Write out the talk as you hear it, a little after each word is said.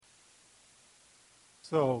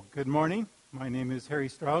So, good morning. My name is Harry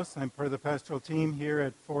Strauss. I'm part of the pastoral team here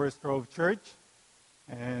at Forest Grove Church.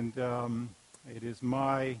 And it is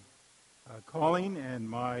my calling and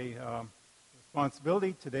my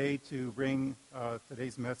responsibility today to bring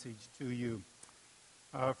today's message to you.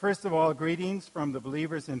 First of all, greetings from the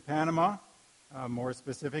believers in Panama, more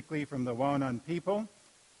specifically from the Waonan people.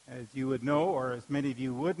 As you would know, or as many of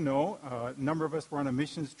you would know, a number of us were on a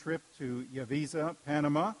missions trip to Yavisa,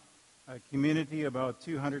 Panama, a community about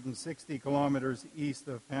 260 kilometers east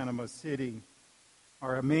of Panama City.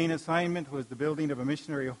 Our main assignment was the building of a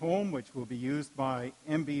missionary home, which will be used by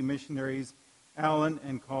MB missionaries Alan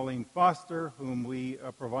and Colleen Foster, whom we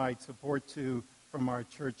provide support to from our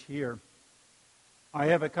church here. I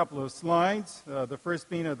have a couple of slides, the first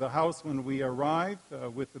being of the house when we arrived,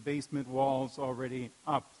 with the basement walls already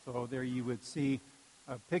up. So there you would see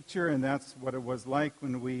a picture, and that's what it was like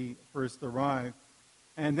when we first arrived.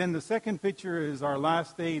 And then the second picture is our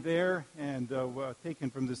last day there, and taken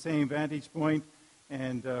from the same vantage point,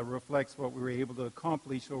 and reflects what we were able to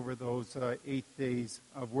accomplish over those 8 days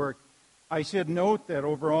of work. I should note that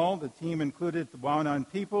overall the team included the Waonan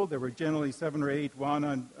people. There were generally 7 or 8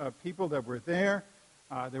 Waonan people that were there.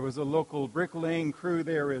 There was a local bricklaying crew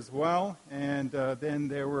there as well, and then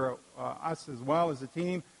there were us as well as a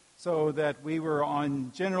team, so that we were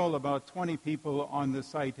on general about 20 people on the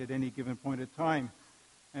site at any given point of time.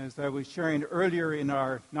 As I was sharing earlier in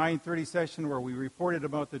our 9:30 session where we reported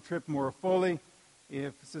about the trip more fully,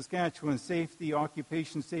 if Saskatchewan Safety,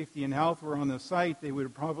 Occupation Safety and Health were on the site, they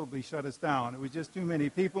would probably shut us down. It was just too many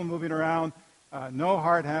people moving around, no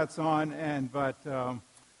hard hats on, but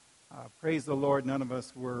praise the Lord, none of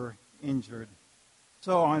us were injured.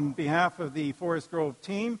 So on behalf of the Forest Grove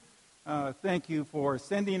team, thank you for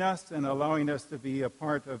sending us and allowing us to be a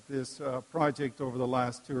part of this project over the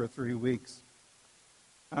last 2 or 3 weeks.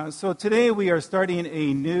 So today we are starting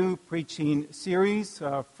a new preaching series,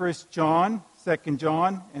 1 John, 2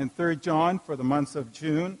 John, and 3 John for the months of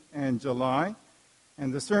June and July.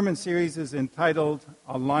 And the sermon series is entitled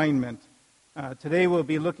Alignment. Today we'll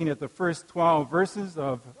be looking at the first 12 verses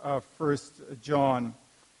of 1 John.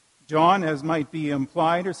 John, as might be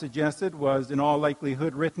implied or suggested, was in all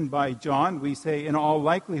likelihood written by John. We say in all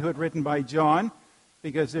likelihood written by John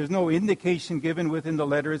because there's no indication given within the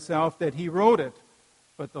letter itself that he wrote it.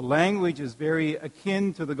 But the language is very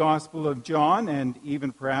akin to the Gospel of John, and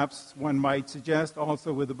even perhaps one might suggest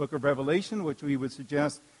also with the book of Revelation, which we would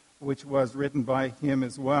suggest, which was written by him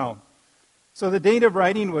as well. So the date of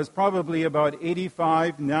writing was probably about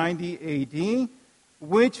 85, 90 A.D.,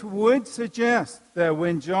 which would suggest that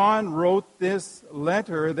when John wrote this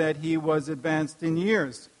letter that he was advanced in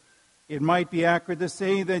years. It might be accurate to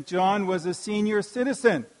say that John was a senior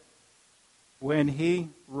citizen when he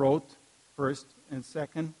wrote 1st and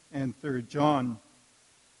 2nd and 3rd John.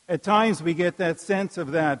 At times we get that sense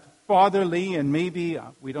of that fatherly, and maybe,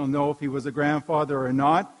 we don't know if he was a grandfather or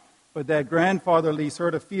not, but that grandfatherly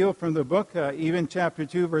sort of feel from the book. Even chapter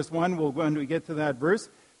 2, verse 1, when we get to that verse,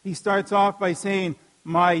 he starts off by saying,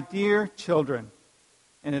 "My dear children."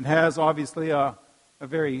 And it has obviously a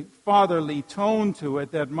very fatherly tone to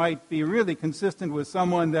it that might be really consistent with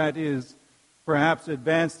someone that is perhaps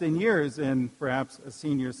advanced in years and perhaps a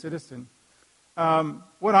senior citizen.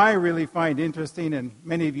 What I really find interesting, and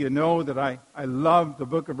many of you know that I love the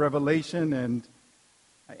book of Revelation,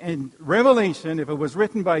 and Revelation, if it was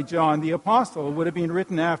written by John the Apostle, would have been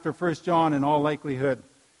written after 1 John in all likelihood.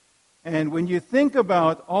 And when you think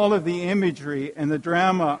about all of the imagery and the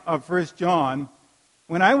drama of 1 John,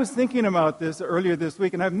 when I was thinking about this earlier this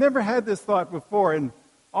week, and I've never had this thought before in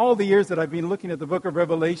all the years that I've been looking at the book of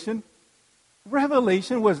Revelation,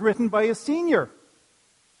 Revelation was written by a senior.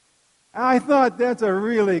 I thought that's a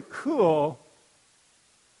really cool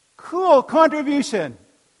contribution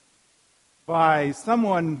by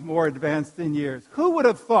someone more advanced in years. Who would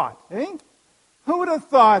have thought, eh? Who would have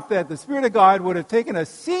thought that the Spirit of God would have taken a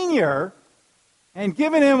senior and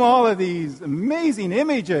given him all of these amazing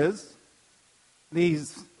images,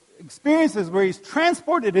 these experiences where he's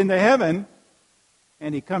transported into heaven,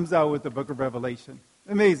 and he comes out with the book of Revelation.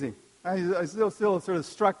 Amazing. I still sort of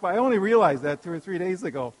struck by, I only realized that 2 or 3 days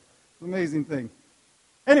ago. It's an amazing thing.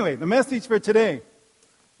 Anyway, the message for today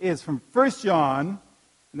is from 1 John.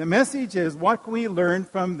 And the message is, what can we learn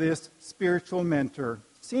from this spiritual mentor,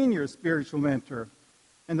 senior spiritual mentor?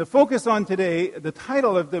 And the focus on today, the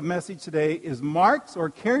title of the message today is Marks or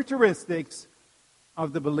Characteristics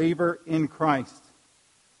of the Believer in Christ.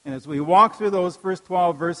 And as we walk through those first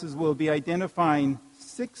 12 verses, we'll be identifying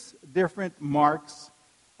 6 different marks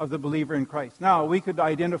of the believer in Christ. Now, we could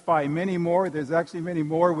identify many more. There's actually many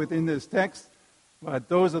more within this text. but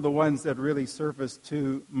those are the ones that really surfaced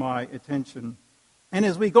to my attention. And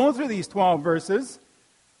as we go through these 12 verses,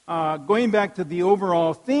 going back to the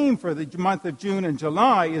overall theme for the month of June and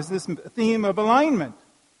July is this theme of alignment.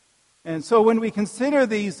 And so when we consider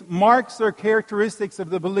these marks or characteristics of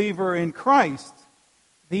the believer in Christ,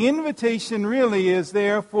 the invitation really is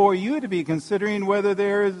there for you to be considering whether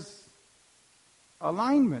there is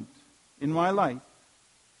alignment in my life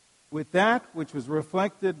with that which was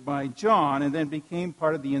reflected by John and then became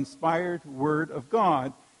part of the inspired Word of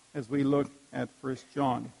God as we look at 1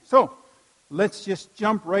 John. So, let's just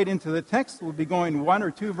jump right into the text. We'll be going one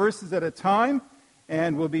or two verses at a time,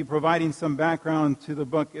 and we'll be providing some background to the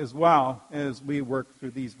book as well as we work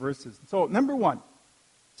through these verses. So, number 1,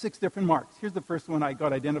 6 different marks. Here's the first one I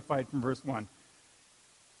got identified from verse 1.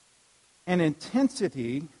 An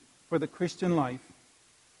intensity for the Christian life.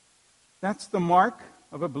 That's the mark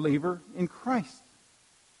of a believer in Christ.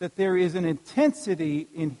 That there is an intensity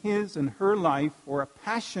in his and her life, or a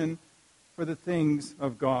passion for the things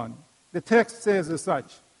of God. The text says as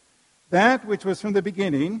such, that which was from the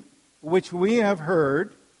beginning, which we have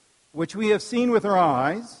heard, which we have seen with our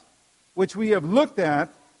eyes, which we have looked at,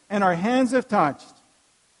 and our hands have touched,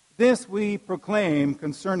 this we proclaim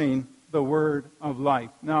concerning the word of life.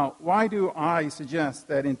 Now, why do I suggest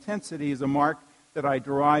that intensity is a mark that I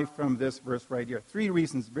derive from this verse right here? 3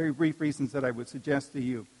 reasons, very brief reasons that I would suggest to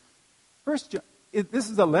you. First, this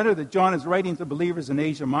is a letter that John is writing to believers in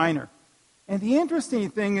Asia Minor. And the interesting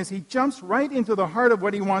thing is he jumps right into the heart of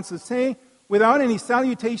what he wants to say without any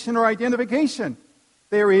salutation or identification.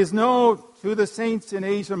 There is no, to the saints in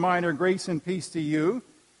Asia Minor, grace and peace to you.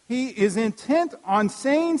 He is intent on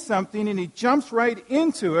saying something, and he jumps right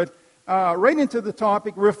into it, right into the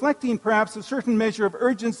topic, reflecting perhaps a certain measure of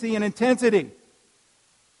urgency and intensity.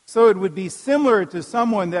 So it would be similar to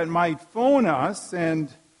someone that might phone us and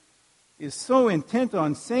is so intent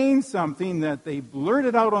on saying something that they blurt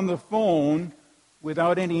it out on the phone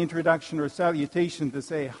without any introduction or salutation to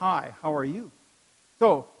say, hi, how are you?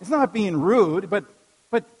 So it's not being rude, but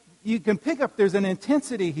you can pick up there's an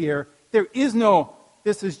intensity here. There is no,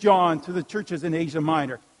 this is John to the churches in Asia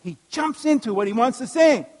Minor. He jumps into what he wants to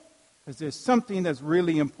say because there's something that's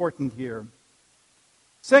really important here.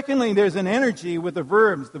 Secondly, there's an energy with the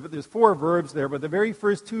verbs. There's 4 verbs there, but the very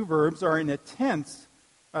first 2 verbs are in a tense.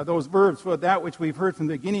 Those verbs for that which we've heard from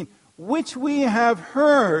the beginning, which we have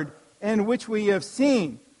heard and which we have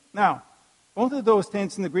seen. Now, both of those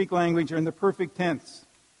tenses in the Greek language are in the perfect tense.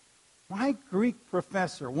 My Greek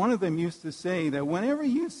professor, one of them used to say that whenever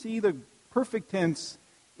you see the perfect tense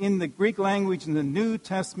in the Greek language in the New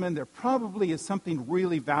Testament, there probably is something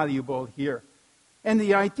really valuable here. And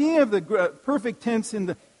the idea of the perfect tense in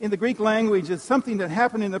the Greek language is something that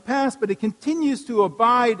happened in the past, but it continues to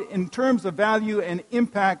abide in terms of value and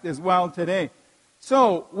impact as well today.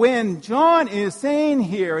 So when John is saying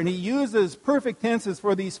here, and he uses perfect tenses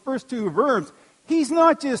for these first 2 verbs, he's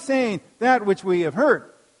not just saying that which we have heard.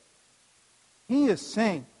 He is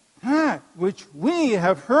saying that which we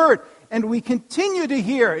have heard, and we continue to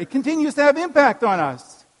hear. It continues to have impact on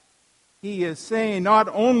us. He is saying not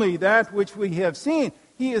only that which we have seen,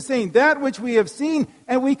 he is saying that which we have seen,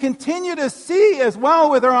 and we continue to see as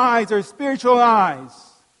well with our eyes, our spiritual eyes.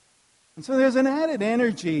 And so there's an added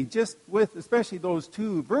energy just with, especially those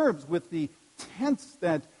 2 verbs, with the tenses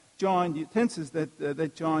that John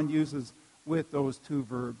uses with those 2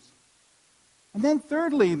 verbs. And then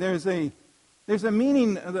thirdly, there's a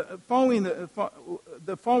meaning following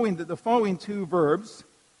the following 2 verbs,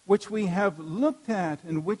 which we have looked at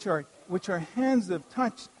and which our hands have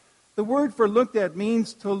touched. The word for looked at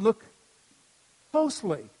means to look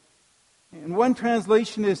closely. And one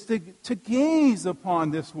translation is to gaze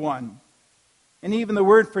upon this one. And even the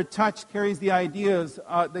word for touch carries the idea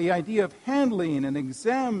of handling and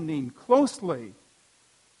examining closely.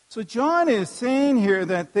 So John is saying here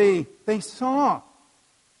that they saw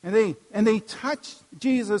and they touched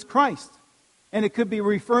Jesus Christ. And it could be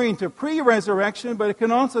referring to pre-resurrection, but it can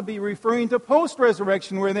also be referring to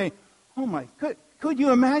post-resurrection where they, oh my, could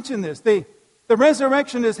you imagine this? The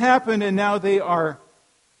resurrection has happened and now they're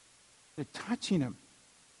touching him.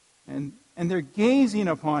 And they're gazing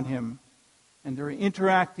upon him. And they're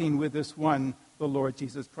interacting with this one, the Lord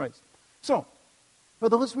Jesus Christ. So, for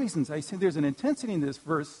those reasons, I say there's an intensity in this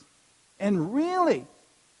verse. And really,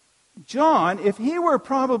 John, if he were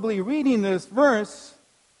probably reading this verse,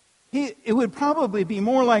 it would probably be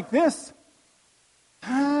more like this.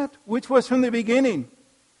 That which was from the beginning,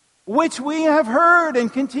 which we have heard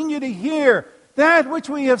and continue to hear, that which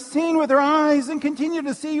we have seen with our eyes and continue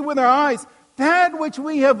to see with our eyes, that which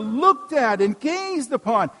we have looked at and gazed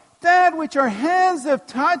upon, that which our hands have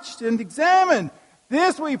touched and examined,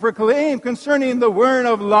 This we proclaim concerning the word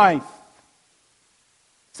of life.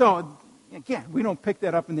 So, again, we don't pick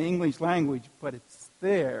that up in the English language, but it's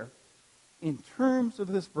there. In terms of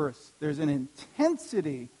this verse, there's an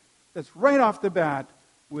intensity that's right off the bat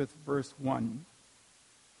with verse 1.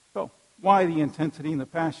 So, why the intensity and the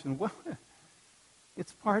passion? Well,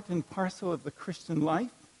 it's part and parcel of the Christian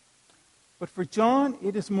life. But for John,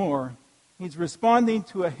 it is more. He's responding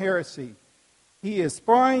to a heresy. He is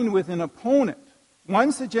sparring with an opponent,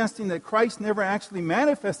 one suggesting that Christ never actually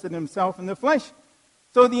manifested himself in the flesh.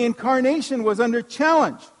 So the incarnation was under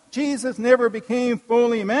challenge. Jesus never became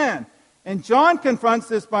fully man. And John confronts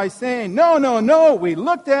this by saying, no, we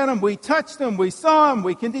looked at him, we touched him, we saw him,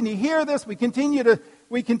 we continue to hear this, we continue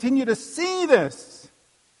to see this.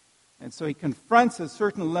 And so he confronts a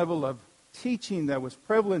certain level of teaching that was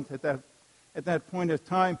prevalent at that point of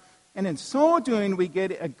time. And in so doing, we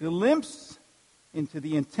get a glimpse into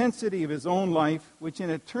the intensity of his own life, which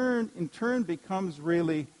in turn becomes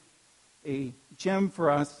really a gem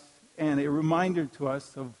for us and a reminder to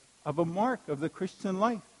us of a mark of the Christian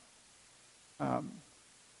life.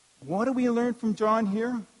 What do we learn from John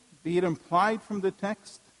here? Be it implied from the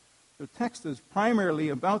text. The text is primarily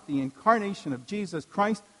about the incarnation of Jesus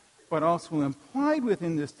Christ, but also implied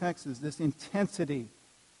within this text is this intensity.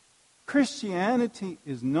 Christianity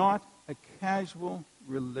is not a casual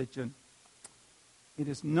religion. It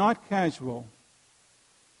is not casual.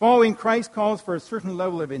 Following Christ calls for a certain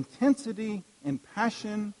level of intensity and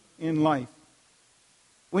passion in life.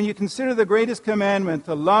 When you consider the greatest commandment,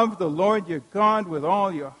 to love the Lord your God with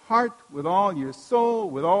all your heart, with all your soul,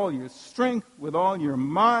 with all your strength, with all your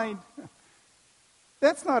mind,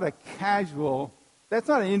 that's not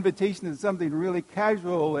an invitation to something really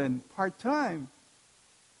casual and part-time.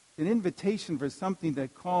 It's an invitation for something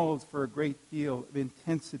that calls for a great deal of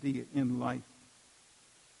intensity in life.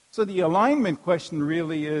 So the alignment question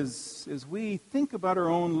really is, as we think about our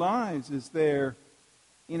own lives, is there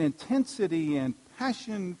an intensity and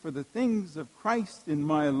passion for the things of Christ in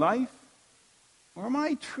my life? Or am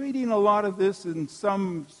I treating a lot of this in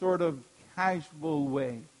some sort of casual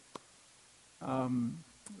way?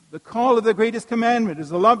 The call of the greatest commandment is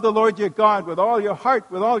to love the Lord your God with all your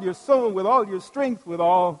heart, with all your soul, with all your strength, with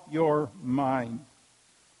all your mind.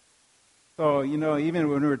 So, even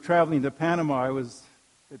when we were traveling to Panama, I was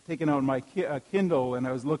taking out my Kindle and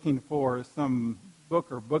I was looking for some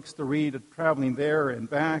book or books to read traveling there and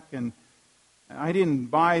back, and I didn't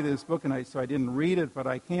buy this book, so I didn't read it, but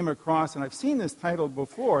I came across, and I've seen this title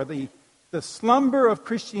before, The Slumber of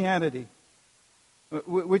Christianity,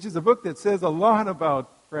 which is a book that says a lot about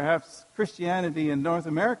perhaps Christianity in North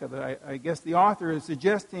America. That I guess the author is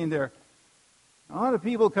suggesting there are a lot of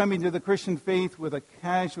people coming to the Christian faith with a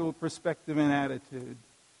casual perspective and attitude.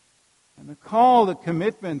 And the call, the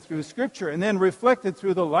commitment through Scripture, and then reflected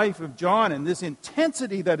through the life of John, and this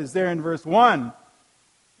intensity that is there in verse 1,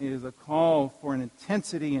 is a call for an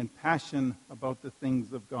intensity and passion about the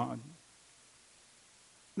things of God.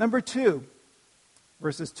 Number 2,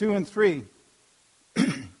 verses 2 and 3.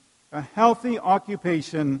 A healthy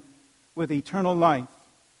occupation with eternal life.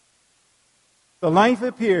 The life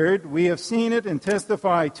appeared, we have seen it and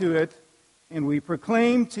testify to it, and we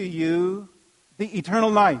proclaim to you the eternal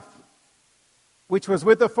life, which was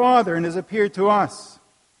with the Father and has appeared to us.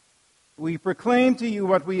 We proclaim to you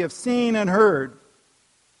what we have seen and heard,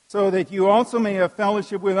 so that you also may have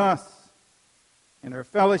fellowship with us. And our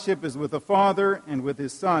fellowship is with the Father and with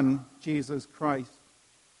His Son, Jesus Christ.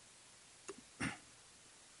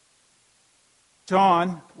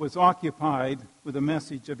 John was occupied with a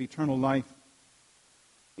message of eternal life.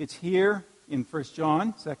 It's here in 1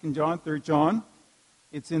 John, 2 John, 3 John.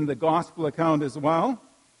 It's in the Gospel account as well.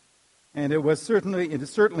 And it is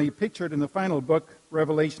certainly pictured in the final book,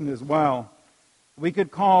 Revelation, as well. We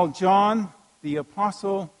could call John the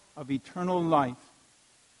apostle of eternal life.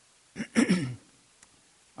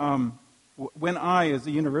 When I, as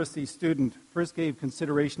a university student, first gave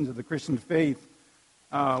consideration to the Christian faith,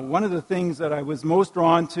 one of the things that I was most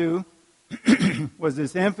drawn to was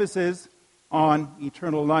this emphasis on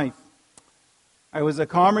eternal life. I was a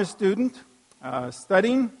commerce student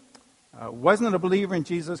studying, wasn't a believer in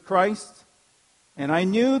Jesus Christ, and I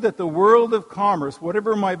knew that the world of commerce,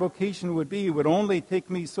 whatever my vocation would be, would only take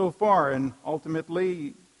me so far, and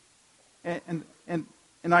ultimately, and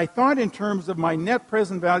I thought in terms of my net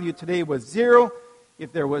present value today was zero.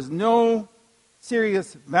 If there was no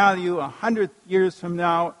serious value 100 years from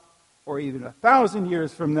now, or even 1,000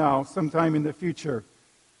 years from now, sometime in the future.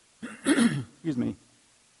 Excuse me.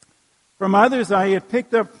 From others, I had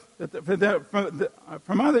picked up that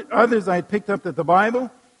the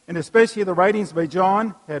Bible, and especially the writings by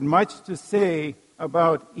John, had much to say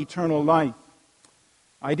about eternal life.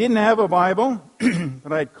 I didn't have a Bible,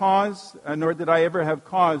 but I had cause, nor did I ever have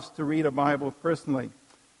cause to read a Bible personally.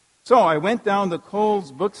 So I went down to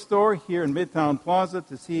Cole's bookstore here in Midtown Plaza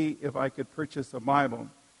to see if I could purchase a Bible.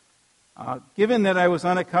 Given that I was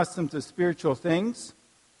unaccustomed to spiritual things,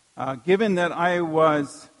 given that I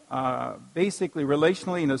was basically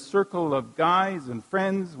relationally in a circle of guys and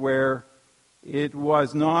friends where it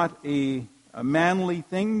was not a manly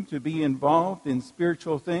thing to be involved in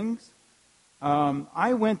spiritual things,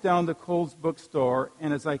 I went down to Cole's bookstore,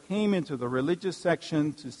 and as I came into the religious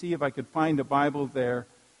section to see if I could find a Bible there,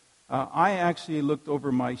 I actually looked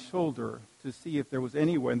over my shoulder to see if there was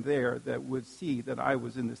anyone there that would see that I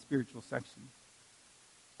was in the spiritual section.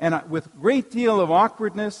 And with a great deal of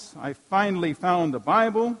awkwardness, I finally found the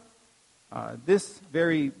Bible. This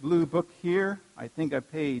very blue book here, I think I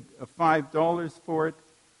paid $5 for it,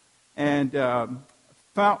 and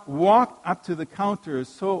walked up to the counter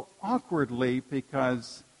so awkwardly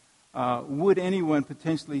because would anyone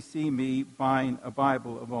potentially see me buying a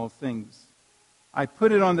Bible of all things? I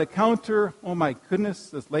put it on the counter. Oh my goodness,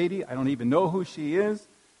 this lady, I don't even know who she is,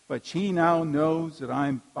 but she now knows that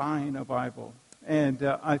I'm buying a Bible. And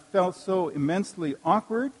I felt so immensely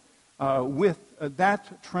awkward with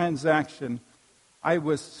that transaction. I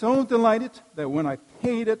was so delighted that when I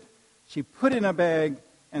paid it, she put it in a bag,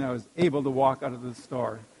 and I was able to walk out of the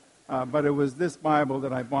store. But it was this Bible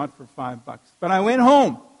that I bought for $5. But I went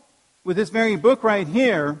home with this very book right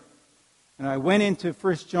here, and I went into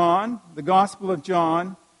 1 John, the Gospel of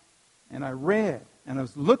John, and I read. And I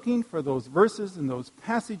was looking for those verses and those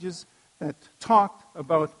passages that talked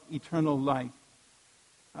about eternal life.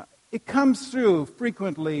 It comes through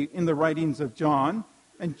frequently in the writings of John,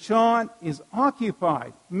 and John is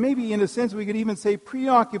occupied, maybe in a sense we could even say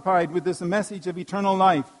preoccupied with this message of eternal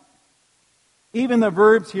life. Even the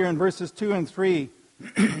verbs here in verses 2 and 3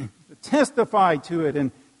 testify to it,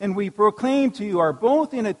 and we proclaim to you are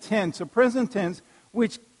both in a tense, a present tense,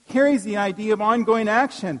 which carries the idea of ongoing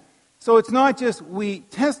action. So it's not just we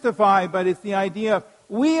testify, but it's the idea of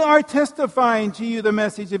we are testifying to you the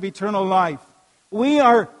message of eternal life. We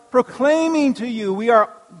are proclaiming to you, we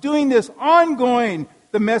are doing this ongoing,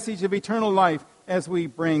 the message of eternal life as we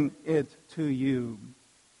bring it to you.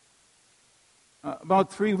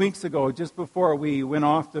 About 3 weeks ago, just before we went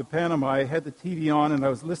off to Panama, I had the TV on and I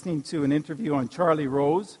was listening to an interview on Charlie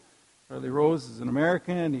Rose. Charlie Rose is an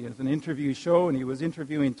American. He has an interview show, and he was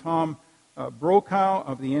interviewing Tom Brokaw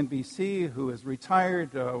of the NBC, who is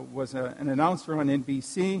retired, was an announcer on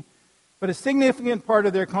NBC. But a significant part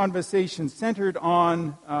of their conversation centered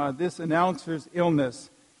on this announcer's illness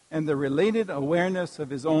and the related awareness of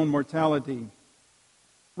his own mortality.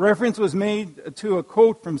 Reference was made to a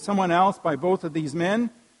quote from someone else by both of these men.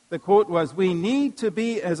 The quote was, "We need to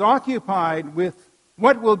be as occupied with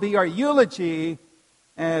what will be our eulogy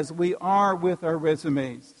as we are with our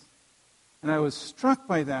resumes." And I was struck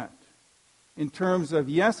by that in terms of,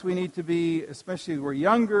 yes, we need to be, especially we're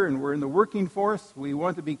younger and we're in the working force, we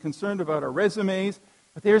want to be concerned about our resumes.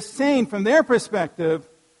 But they're saying from their perspective,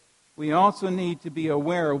 we also need to be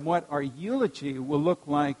aware of what our eulogy will look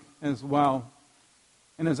like as well.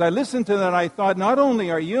 And as I listened to that, I thought not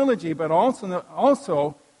only our eulogy, but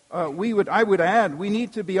also I would add, we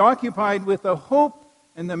need to be occupied with the hope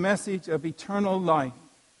and the message of eternal life.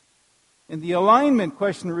 And the alignment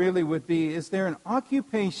question really would be, is there an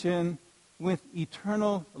occupation with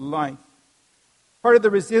eternal life? Part of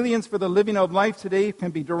the resilience for the living of life today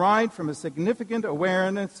can be derived from a significant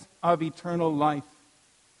awareness of eternal life.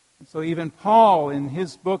 And so even Paul, in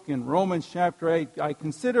his book in Romans chapter 8, I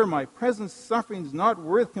consider my present sufferings not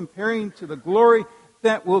worth comparing to the glory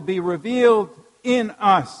that will be revealed in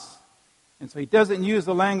us. And so he doesn't use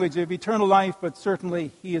the language of eternal life, but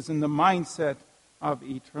certainly he is in the mindset of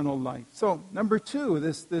eternal life. So, number 2,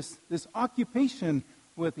 this occupation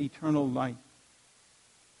with eternal life.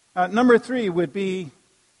 Number 3 would be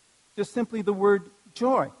just simply the word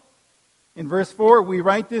joy. In verse 4, we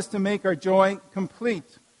write this to make our joy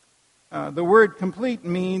complete. The word complete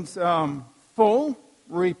means full,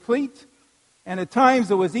 replete, and at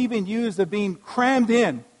times it was even used of being crammed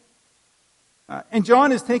in. And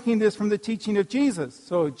John is taking this from the teaching of Jesus.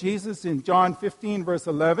 So Jesus in John 15, verse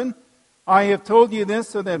 11, "I have told you this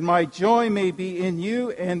so that my joy may be in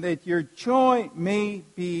you and that your joy may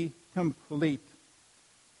be complete."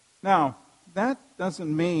 Now, that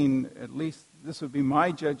doesn't mean, at least this would be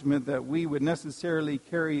my judgment, that we would necessarily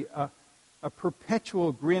carry a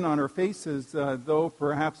perpetual grin on our faces, though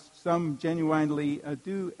perhaps some genuinely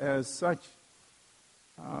do as such.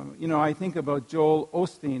 I think about Joel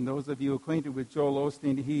Osteen. Those of you acquainted with Joel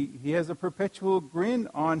Osteen, he has a perpetual grin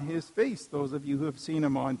on his face, those of you who have seen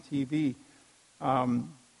him on TV.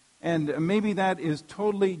 And maybe that is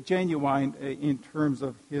totally genuine in terms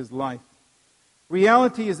of his life.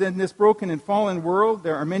 Reality is that in this broken and fallen world,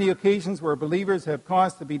 there are many occasions where believers have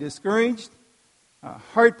cause to be discouraged,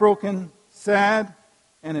 heartbroken, sad,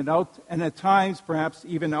 and at times perhaps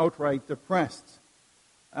even outright depressed.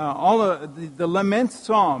 All of the lament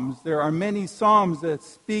psalms, there are many psalms that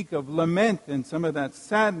speak of lament and some of that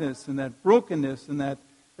sadness and that brokenness and that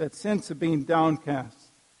sense of being downcast.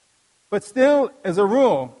 But still, as a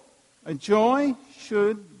rule, a joy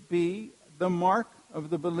should be the mark of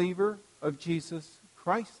the believer of Jesus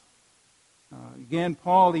Christ. Again,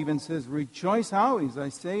 Paul even says, rejoice always. I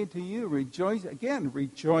say to you, rejoice. Again,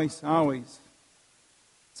 rejoice always.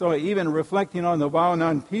 So even reflecting on the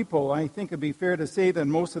Waonan people, I think it'd be fair to say that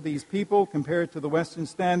most of these people, compared to the Western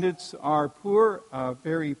standards, are poor,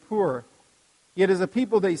 very poor. Yet as a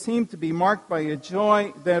people, they seem to be marked by a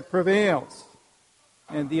joy that prevails.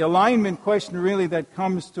 And the alignment question really that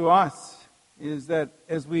comes to us is that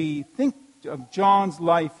as we think of John's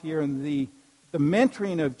life here and the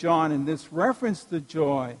mentoring of John and this reference to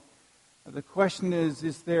joy, the question is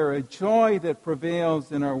there a joy that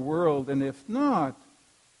prevails in our world? And if not,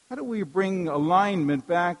 how do we bring alignment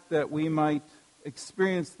back that we might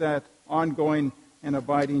experience that ongoing and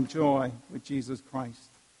abiding joy with Jesus Christ?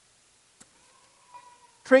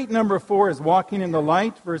 Trait number 4 is walking in the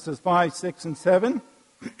light, verses 5, 6, and 7.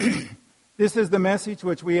 This is the message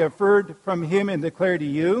which we have heard from him and declare to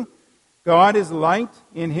you. God is light.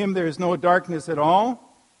 In him there is no darkness at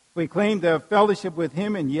all. We claim to have fellowship with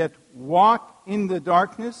him and yet walk in the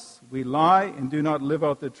darkness. We lie and do not live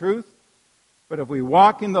out the truth. But if we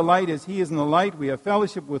walk in the light as he is in the light, we have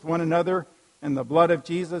fellowship with one another, and the blood of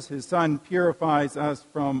Jesus, his Son, purifies us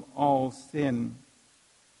from all sin.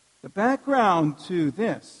 The background to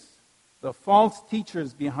this, the false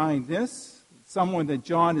teachers behind this, someone that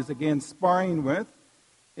John is again sparring with,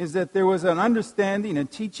 is that there was an understanding and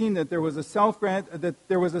teaching that there was a that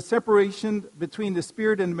there was a separation between the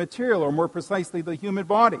spirit and the material, or more precisely, the human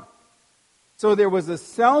body. So there was a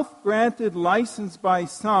self-granted license by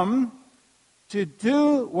some to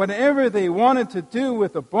do whatever they wanted to do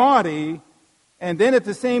with the body, and then at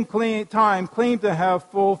the same time claim to have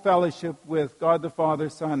full fellowship with God the Father,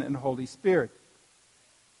 Son, and Holy Spirit.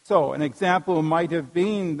 So an example might have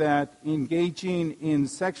been that engaging in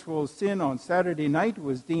sexual sin on Saturday night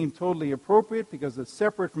was deemed totally appropriate because it's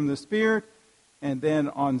separate from the Spirit, and then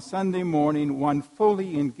on Sunday morning one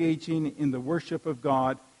fully engaging in the worship of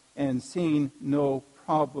God and seeing no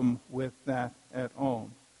problem with that at all.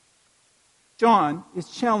 John is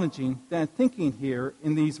challenging that thinking here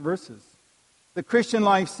in these verses. The Christian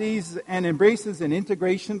life sees and embraces an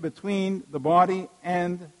integration between the body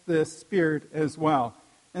and the spirit as well.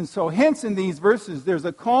 And so hence in these verses there's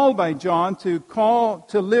a call by John to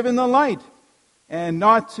live in the light and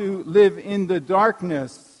not to live in the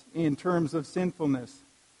darkness in terms of sinfulness.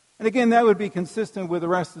 And again, that would be consistent with the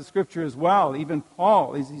rest of the Scripture as well. Even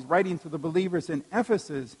Paul, as he's writing to the believers in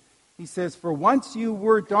Ephesus, he says, "For once you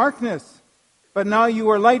were darkness, but now you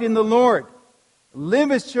are light in the Lord. Live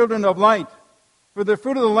as children of light. For the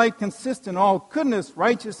fruit of the light consists in all goodness,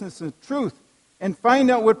 righteousness, and truth. And find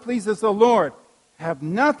out what pleases the Lord. Have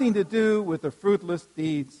nothing to do with the fruitless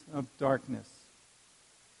deeds of darkness."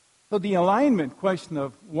 So the alignment question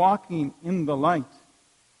of walking in the light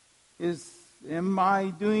is, am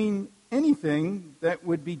I doing anything that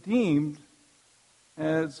would be deemed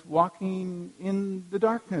as walking in the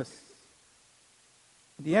darkness?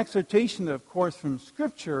 The exhortation, of course, from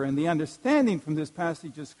Scripture and the understanding from this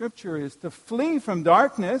passage of Scripture is to flee from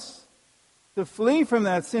darkness, to flee from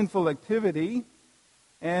that sinful activity,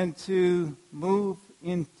 and to move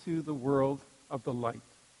into the world of the light.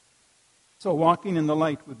 So walking in the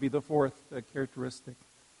light would be the fourth characteristic.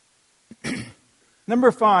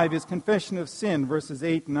 Number 5 is confession of sin, verses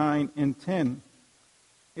 8, 9, and 10.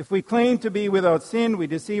 If we claim to be without sin, we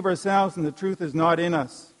deceive ourselves and the truth is not in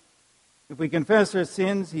us. If we confess our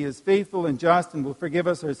sins, he is faithful and just and will forgive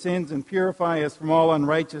us our sins and purify us from all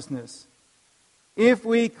unrighteousness. If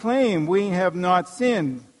we claim we have not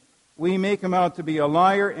sinned, we make him out to be a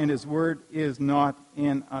liar and his word is not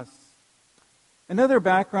in us. Another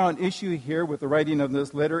background issue here with the writing of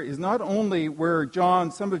this letter is not only where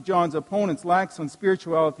some of John's opponents lacked on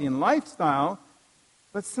spirituality and lifestyle,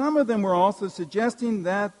 but some of them were also suggesting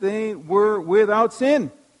that they were without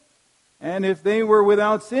sin. And if they were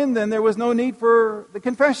without sin, then there was no need for the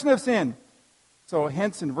confession of sin. So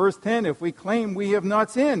hence in verse 10, if we claim we have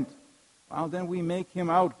not sinned, well, then we make him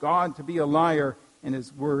out, God, to be a liar, and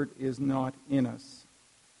His Word is not in us.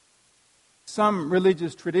 Some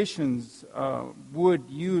religious traditions would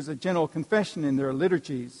use a general confession in their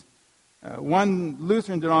liturgies. One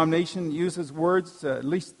Lutheran denomination uses words, at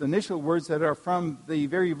least the initial words, that are from the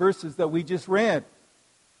very verses that we just read.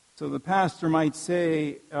 So the pastor might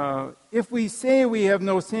say, if we say we have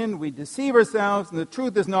no sin, we deceive ourselves and the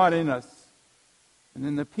truth is not in us. And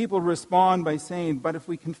then the people respond by saying, but if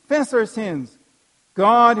we confess our sins,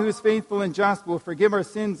 God, who is faithful and just, will forgive our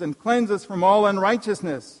sins and cleanse us from all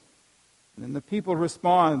unrighteousness. And then the people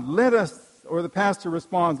respond, the pastor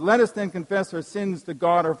responds, let us then confess our sins to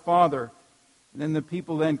God our Father. And then the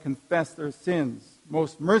people then confess their sins.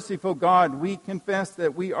 Most merciful God, we confess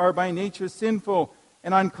that we are by nature sinful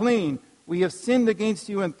and unclean. We have sinned against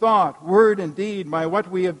you in thought, word, and deed, by what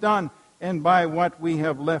we have done and by what we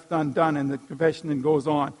have left undone. And the confession then goes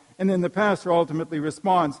on. And then the pastor ultimately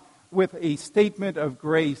responds with a statement of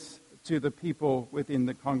grace to the people within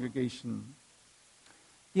the congregation.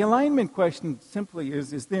 The alignment question simply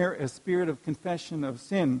is there a spirit of confession of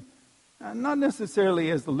sin? Not necessarily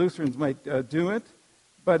as the Lutherans might do it,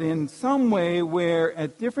 but in some way where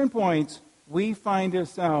at different points we find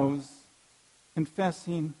ourselves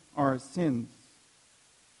confessing our sins.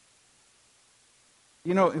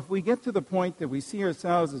 You know, if we get to the point that we see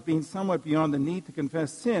ourselves as being somewhat beyond the need to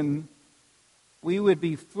confess sin, we would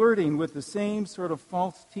be flirting with the same sort of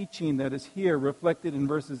false teaching that is here reflected in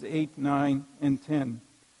verses 8, 9, and 10.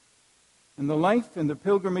 And the life and the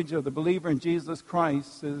pilgrimage of the believer in Jesus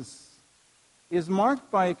Christ is marked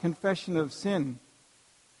by a confession of sin.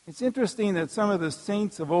 It's interesting that some of the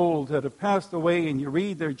saints of old that have passed away, and you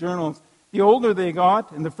read their journals, the older they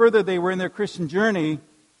got and the further they were in their Christian journey,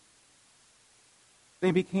 they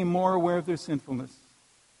became more aware of their sinfulness,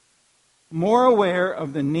 more aware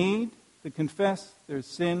of the need to confess their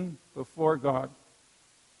sin before God.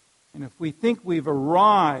 And if we think we've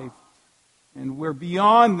arrived and we're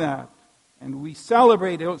beyond that, and we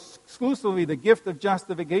celebrate exclusively the gift of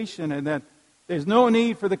justification and that there's no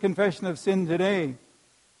need for the confession of sin today,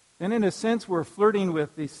 then in a sense we're flirting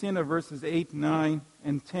with the sin of verses 8, 9,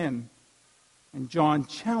 and 10. And John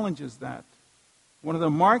challenges that. One of the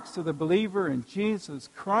marks of the believer in Jesus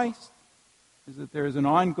Christ is that there is an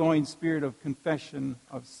ongoing spirit of confession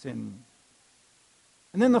of sin.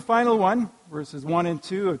 And then the final one, verses 1 and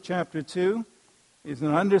 2 of chapter 2, is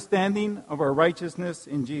an understanding of our righteousness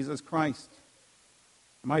in Jesus Christ.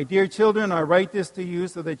 My dear children, I write this to you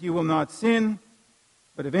so that you will not sin.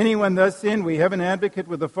 But if anyone does sin, we have an advocate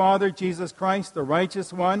with the Father, Jesus Christ, the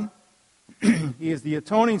righteous one. He is the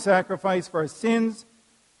atoning sacrifice for our sins,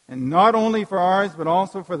 and not only for ours, but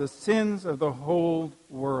also for the sins of the whole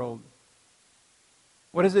world.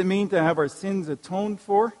 What does it mean to have our sins atoned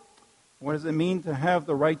for? What does it mean to have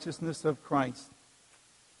the righteousness of Christ?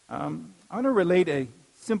 I want to relate a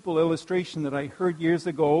simple illustration that I heard years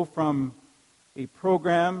ago from a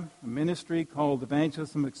program, a ministry called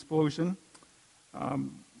Evangelism Explosion.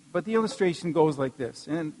 But the illustration goes like this.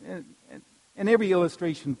 And every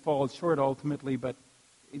illustration falls short ultimately, but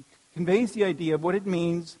it conveys the idea of what it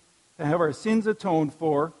means to have our sins atoned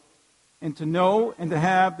for and to know and to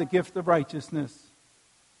have the gift of righteousness.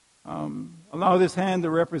 Allow this hand to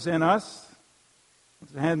represent us.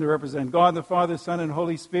 It's a hand to represent God, the Father, Son, and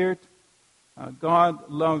Holy Spirit. God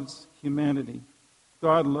loves humanity.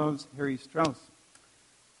 God loves Harry Strauss.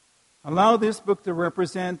 Allow this book to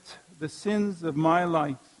represent the sins of my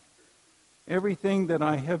life. Everything that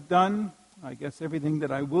I have done, I guess everything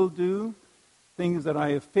that I will do, things that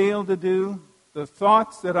I have failed to do, the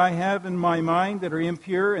thoughts that I have in my mind that are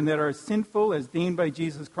impure and that are sinful as deemed by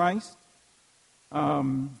Jesus Christ.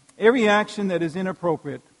 Every action that is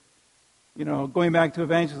inappropriate. You know, going back to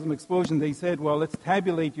Evangelism Explosion, they said, well, let's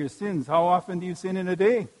tabulate your sins. How often do you sin in a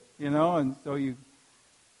day? You know, and so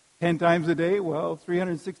 10 times a day, well,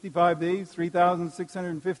 365 days,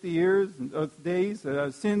 3,650 days,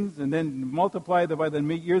 sins, and then multiply them by the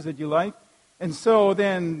years that you life. And so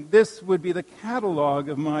then this would be the catalog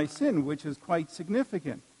of my sin, which is quite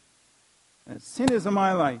significant. Sin is in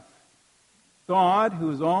my life. God, who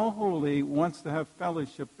is all holy, wants to have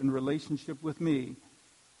fellowship and relationship with me.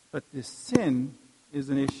 But this sin is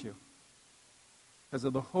an issue because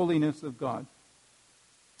of the holiness of God.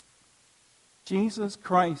 Jesus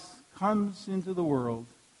Christ comes into the world.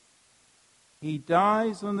 He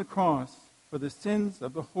dies on the cross for the sins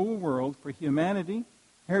of the whole world, for humanity,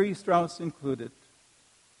 Harry Strauss included.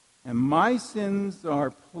 And my sins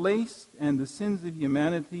are placed, and the sins of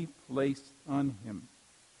humanity placed on him.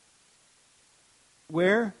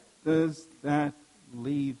 Where does that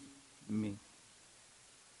leave me?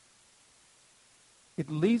 It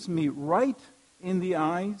leaves me right in the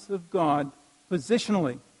eyes of God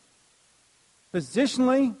positionally.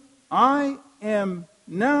 Positionally, I am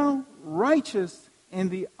now righteous in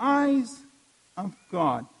the eyes of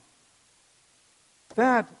God.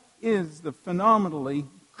 That is the phenomenally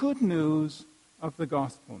good news of the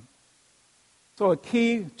gospel. So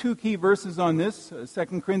two key verses on this,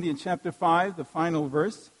 2 Corinthians chapter 5, the final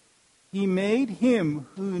verse. He made him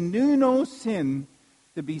who knew no sin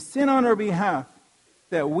to be sin on our behalf,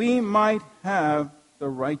 that we might have the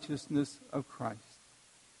righteousness of Christ.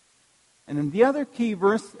 And then the other key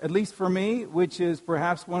verse, at least for me, which is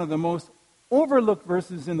perhaps one of the most overlooked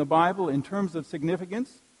verses in the Bible in terms of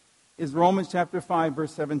significance, is Romans chapter 5,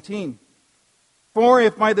 verse 17. For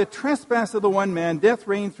if by the trespass of the one man, death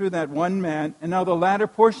reigned through that one man, and now the latter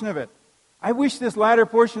portion of it. I wish this latter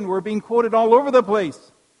portion were being quoted all over the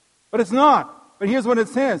place, but it's not. But here's what it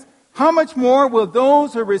says. How much more will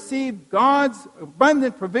those who receive God's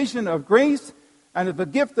abundant provision of grace and of the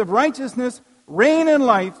gift of righteousness reign in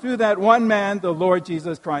life through that one man, the Lord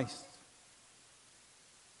Jesus Christ?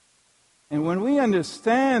 And when we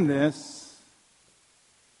understand this,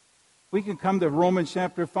 we can come to Romans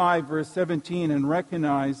chapter 5, verse 17, and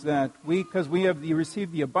recognize that because we have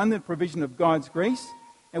received the abundant provision of God's grace,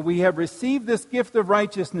 and we have received this gift of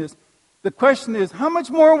righteousness, the question is, how much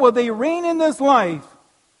more will they reign in this life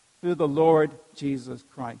through the Lord Jesus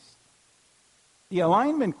Christ? The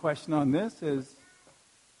alignment question on this is,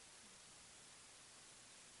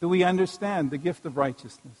 do we understand the gift of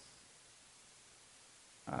righteousness?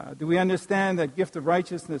 Do we understand that gift of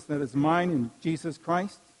righteousness that is mine in Jesus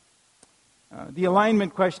Christ? The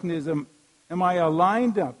alignment question is, am I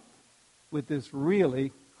aligned up with this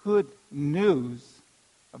really good news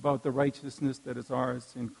about the righteousness that is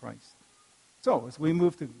ours in Christ? So, as we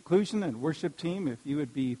move to conclusion, and worship team, if you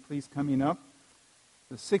would be please coming up.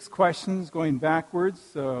 The 6 questions going backwards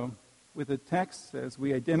with the text as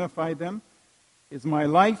we identify them. Is my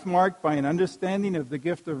life marked by an understanding of the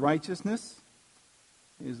gift of righteousness?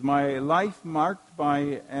 Is my life marked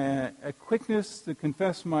by a quickness to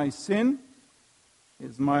confess my sin?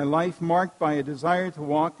 Is my life marked by a desire to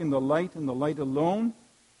walk in the light and the light alone?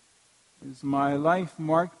 Is my life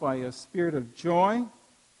marked by a spirit of joy?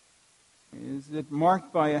 Is it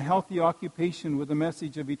marked by a healthy occupation with the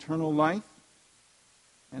message of eternal life?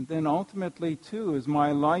 And then ultimately, too, is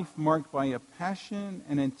my life marked by a passion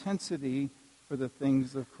and intensity for the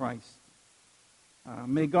things of Christ?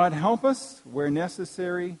 May God help us, where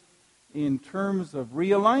necessary, in terms of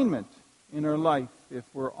realignment in our life if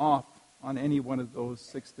we're off on any one of those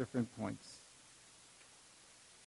 6 different points.